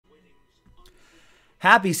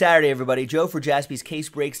Happy Saturday, everybody. Joe for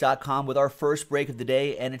jaspyscasebreaks.com with our first break of the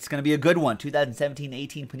day, and it's going to be a good one.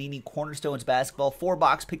 2017-18 Panini Cornerstones Basketball,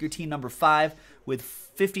 4-box, pick your team number 5 with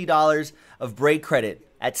 $50 of break credit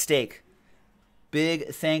at stake. Big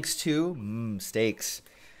thanks to, stakes.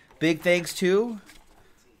 Big thanks to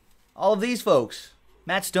all of these folks.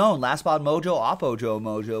 Matt Stone, Last Spot Mojo, Oppo Joe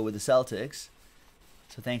Mojo with the Celtics.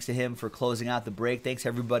 So thanks to him for closing out the break. Thanks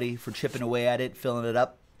everybody for chipping away at it, filling it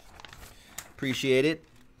up. Appreciate it.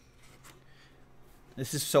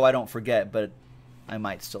 This is so I don't forget, but I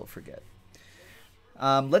might still forget.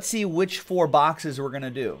 Let's see which 4 boxes we're going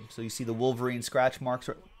to do. So you see the Wolverine scratch marks.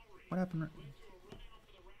 What happened?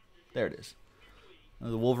 There it is.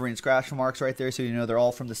 The Wolverine scratch marks right there, so you know they're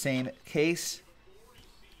all from the same case.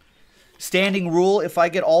 Standing rule, if I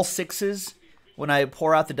get all 6s when I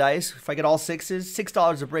pour out the dice, if I get all 6s,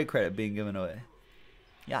 $6 of break credit being given away.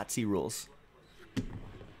 Yahtzee rules.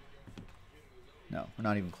 No, we're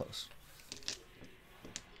not even close.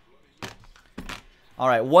 All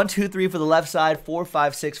right, 1, 2, 3 for the left side, 4,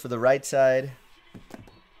 5, 6 for the right side.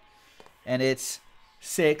 And it's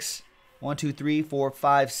 6, 1, 2, 3, 4,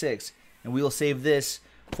 5, 6. And we will save this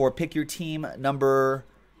for pick your team number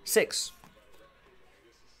 6.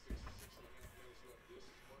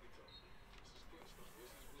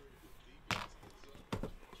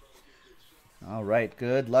 All right,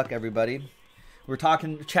 good luck, everybody. We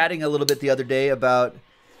were chatting a little bit the other day about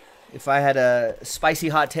if I had a spicy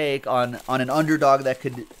hot take on an underdog that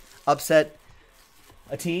could upset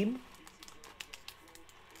a team.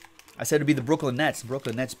 I said it would be the Brooklyn Nets. The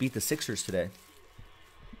Brooklyn Nets beat the Sixers today.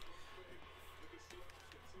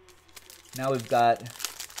 Now we've got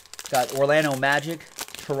Orlando Magic,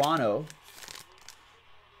 Toronto.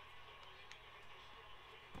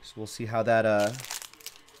 So we'll see how that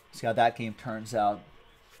game turns out.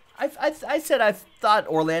 I said I thought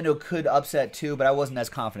Orlando could upset too, but I wasn't as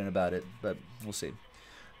confident about it. But we'll see.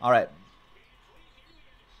 All right.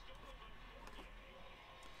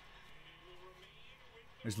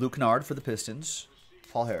 There's Luke Kennard for the Pistons.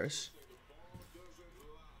 Paul Harris.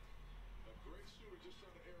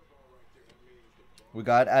 We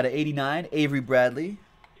got out of 89, Avery Bradley.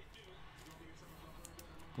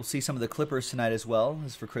 We'll see some of the Clippers tonight as well.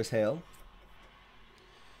 This is for Chris Hale.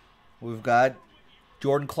 We've got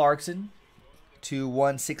Jordan Clarkson to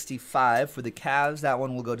 165 for the Cavs. That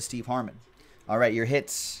one will go to Steve Harmon. All right, your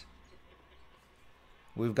hits.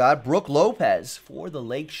 We've got Brooke Lopez for the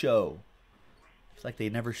Lake Show. It's like they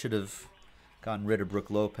never should have gotten rid of Brooke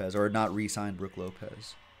Lopez or not re-signed Brooke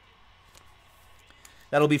Lopez.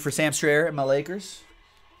 That'll be for Sam Strayer and my Lakers.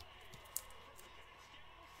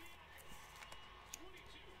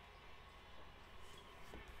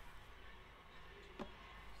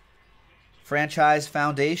 Franchise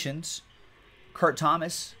Foundations, Kurt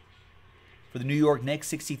Thomas for the New York Knicks,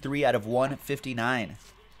 63 out of 159.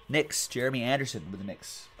 Knicks, Jeremy Anderson with the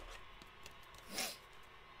Knicks.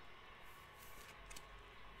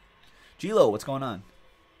 G-Lo, what's going on?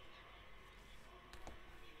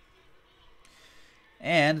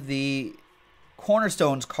 And the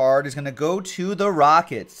Cornerstones card is going to go to the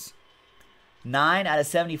Rockets. 9 out of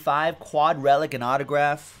 75, quad relic and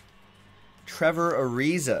autograph. Trevor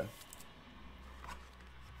Ariza.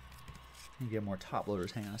 Get more top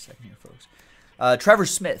loaders. Hang on a second here, folks. Trevor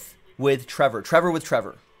Smith with Trevor. Trevor with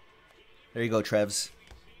Trevor. There you go, Trevs.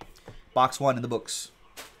 Box 1 in the books.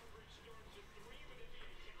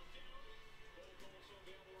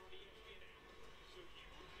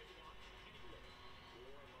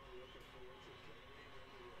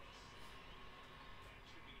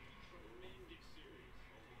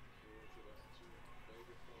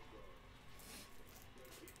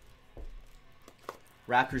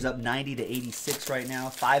 Raptors up 90 to 86 right now.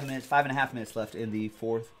 5.5 minutes left in the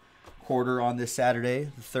 4th quarter on this Saturday,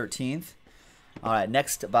 the 13th. All right,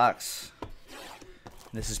 next box.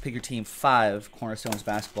 This is pick your team 5, Cornerstones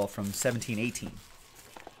basketball from 17-18.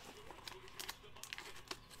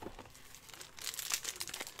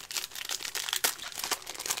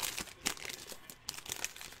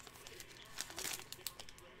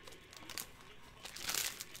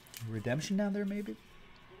 Redemption down there, maybe?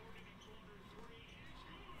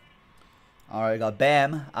 All right, got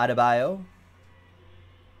Bam Adebayo.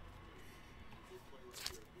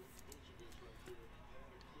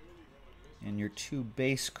 And your 2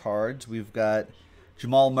 base cards, we've got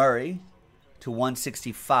Jamal Murray to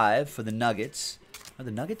 165 for the Nuggets. Are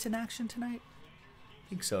the Nuggets in action tonight? I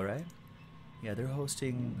think so, right? Yeah, they're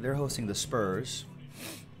hosting the Spurs.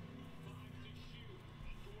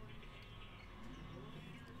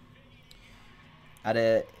 Out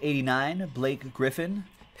of 89, Blake Griffin.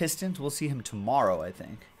 Pistons, we'll see him tomorrow, I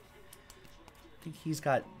think. I think he's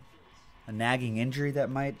got a nagging injury that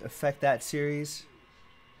might affect that series.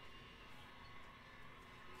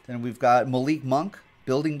 Then we've got Malik Monk,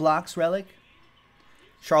 Building Blocks relic.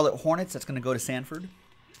 Charlotte Hornets, that's going to go to Sanford.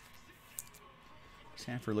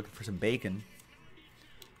 Sanford looking for some bacon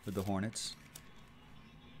with the Hornets.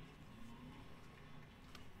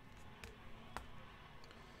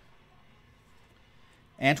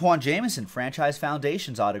 Antoine Jameson, Franchise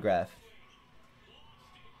Foundations autograph.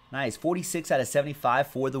 Nice. 46 out of 75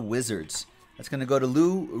 for the Wizards. That's going to go to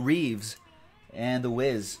Lou Reeves and the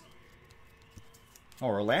Wiz. Oh,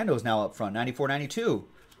 Orlando's now up front. 94-92.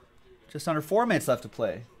 Just under 4 minutes left to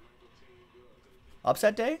play.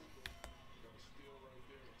 Upset day?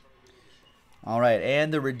 All right.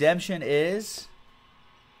 And the redemption is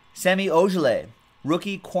Semi Ojeleye.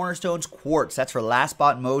 Rookie Cornerstones Quartz. That's for Last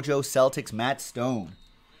Spot Mojo Celtics Matt Stone.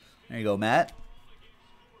 There you go, Matt.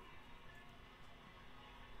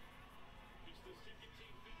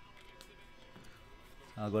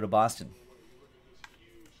 I'll go to Boston.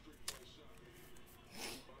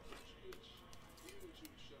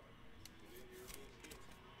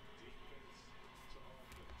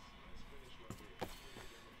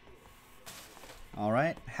 All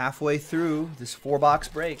right, halfway through this 4-box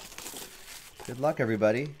break. Good luck,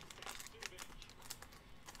 everybody.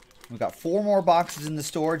 We've got 4 more boxes in the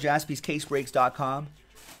store, jaspyscasebreaks.com.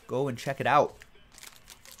 Go and check it out.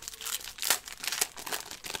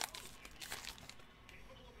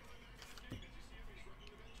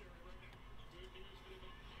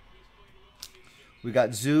 We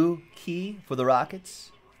got Zoo Key for the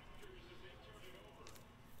Rockets.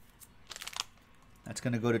 That's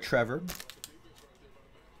going to go to Trevor.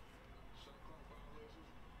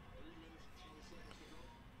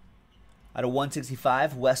 Out of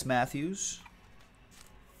 165, Wes Matthews.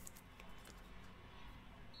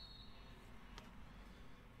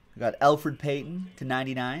 We got Elfrid Payton to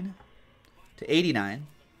 99, to 89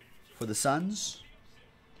 for the Suns.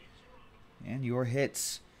 And your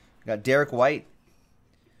hits. We got Derek White,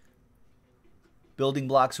 Building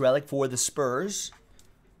Blocks relic for the Spurs.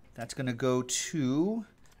 That's going to go to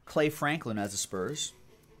Clay Franklin as the Spurs.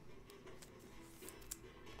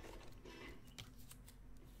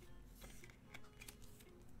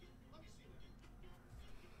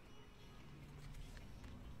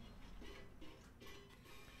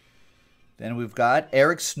 Then we've got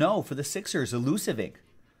Eric Snow for the Sixers, Elusive Ink.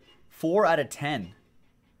 4 out of 10.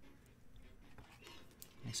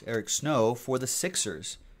 Nice Eric Snow for the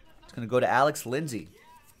Sixers. It's going to go to Alex Lindsay.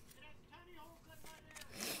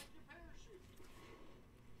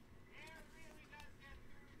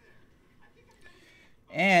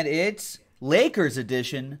 And it's Lakers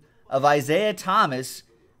edition of Isaiah Thomas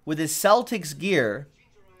with his Celtics gear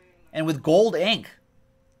and with gold ink.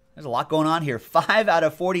 There's a lot going on here. 5 out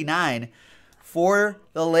of 49 for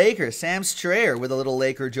the Lakers. Sam Strayer with a little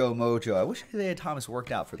Laker Joe mojo. I wish Isaiah Thomas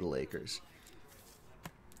worked out for the Lakers.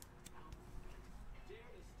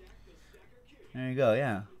 There you go.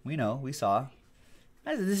 Yeah, we know. We saw.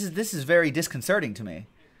 This is very disconcerting to me.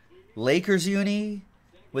 Lakers uni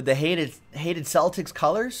with the hated Celtics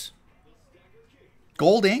colors.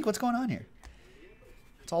 Gold ink. What's going on here?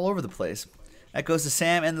 It's all over the place. That goes to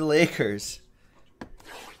Sam and the Lakers.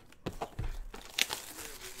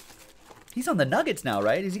 He's on the Nuggets now,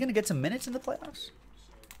 right? Is he going to get some minutes in the playoffs?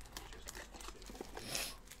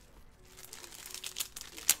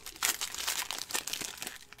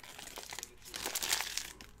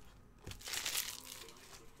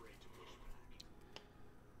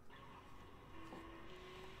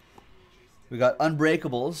 We got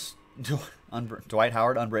Unbreakables. Dwight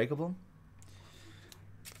Howard, Unbreakable.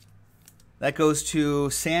 That goes to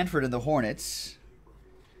Sanford and the Hornets.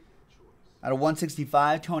 Out of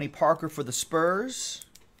 165, Tony Parker for the Spurs.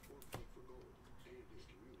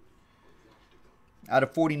 Out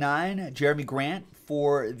of 49, Jeremy Grant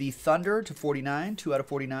for the Thunder to 49, 2 out of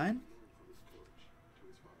 49.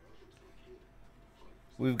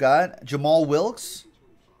 We've got Jamal Wilkes.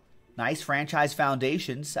 Nice Franchise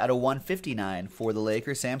Foundations out of 159 for the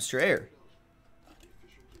Lakers, Sam Strayer.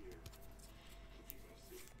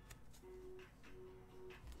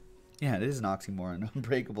 Yeah, it is an oxymoron.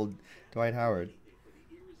 Unbreakable Dwight Howard.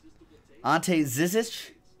 Ante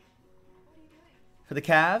Zizic for the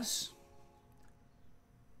Cavs.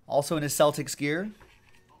 Also in his Celtics gear.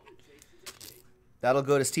 That'll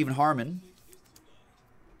go to Stephen Harmon.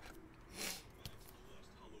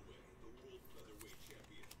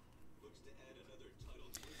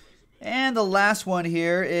 And the last one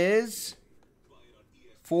here is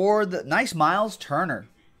for the nice Miles Turner.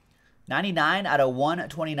 99 out of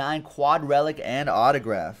 129 quad relic and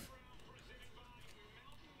autograph.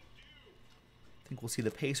 think we'll see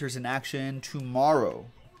the Pacers in action tomorrow.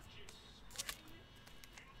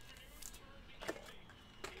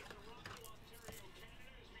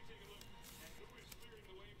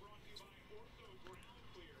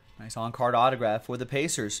 Nice on-card autograph for the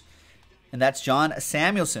Pacers. And that's John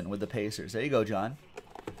Samuelson with the Pacers. There you go, John.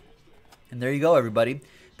 And there you go, everybody.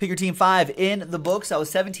 Pick your team 5 in the books. That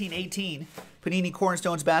was 17-18. Panini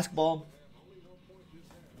Cornerstones basketball.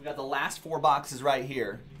 We got the last 4 boxes right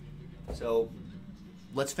here. So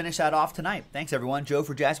let's finish that off tonight. Thanks, everyone. Joe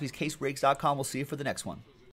for JaspysCaseBreaks.com. We'll see you for the next one.